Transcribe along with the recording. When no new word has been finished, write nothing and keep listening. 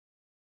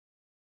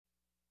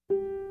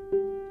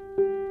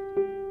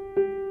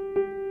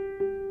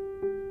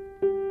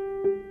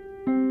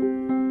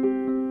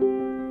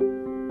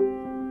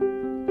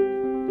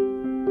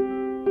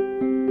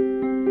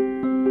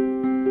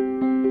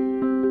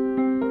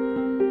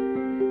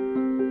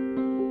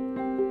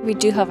We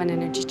do have an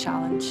energy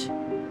challenge.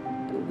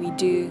 We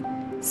do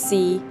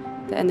see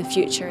that in the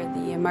future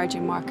the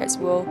emerging markets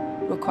will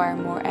require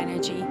more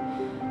energy,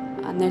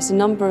 and there's a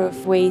number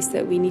of ways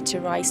that we need to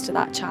rise to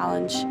that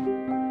challenge.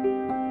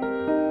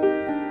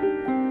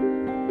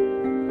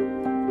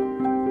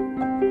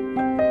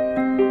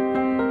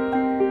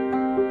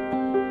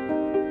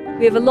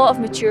 We have a lot of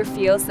mature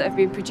fields that have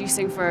been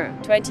producing for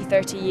 20,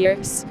 30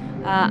 years,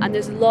 and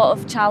there's a lot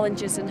of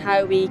challenges in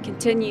how we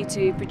continue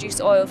to produce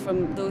oil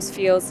from those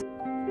fields.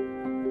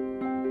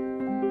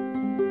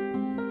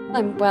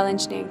 I'm well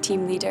engineering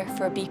team leader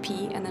for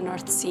BP in the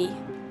North Sea.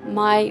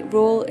 My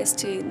role is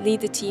to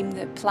lead the team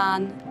that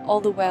plan all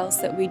the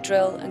wells that we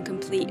drill and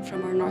complete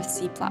from our North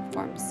Sea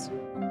platforms.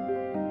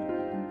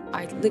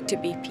 I looked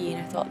at BP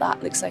and I thought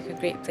that looks like a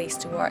great place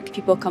to work.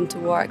 People come to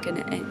work in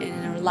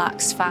a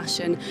relaxed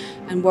fashion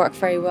and work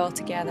very well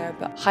together,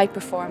 but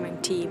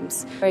high-performing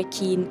teams, very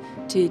keen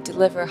to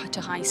deliver to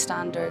high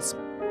standards.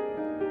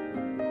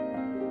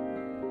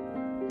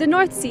 The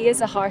North Sea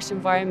is a harsh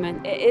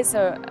environment. It is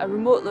a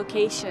remote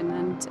location,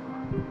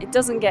 and it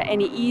doesn't get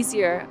any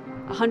easier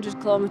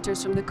 100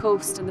 kilometres from the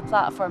coast and the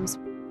platforms.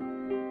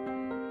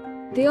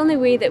 The only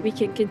way that we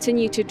can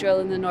continue to drill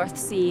in the North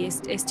Sea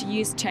is to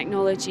use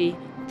technology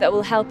that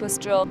will help us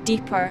drill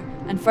deeper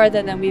and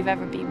further than we've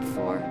ever been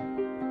before.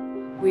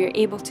 We are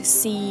able to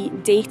see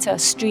data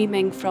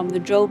streaming from the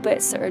drill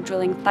bits that are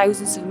drilling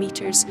thousands of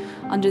metres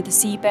under the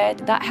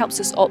seabed. That helps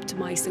us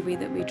optimise the way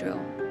that we drill.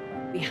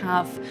 We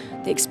have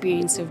the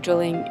experience of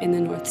drilling in the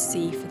North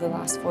Sea for the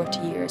last 40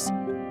 years.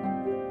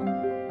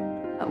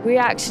 We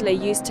actually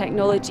use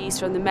technologies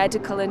from the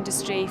medical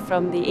industry,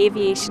 from the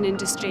aviation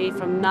industry,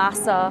 from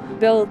NASA,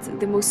 build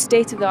the most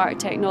state-of-the-art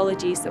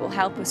technologies that will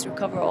help us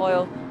recover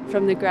oil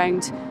from the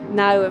ground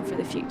now and for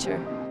the future.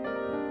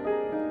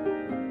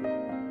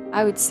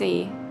 I would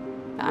say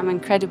that I'm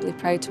incredibly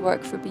proud to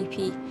work for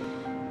BP.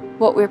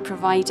 What we're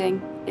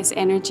providing is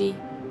energy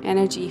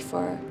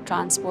for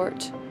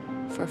transport,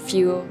 for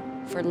fuel,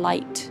 for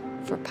light,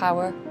 for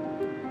power.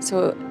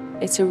 So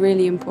it's a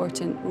really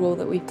important role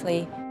that we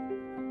play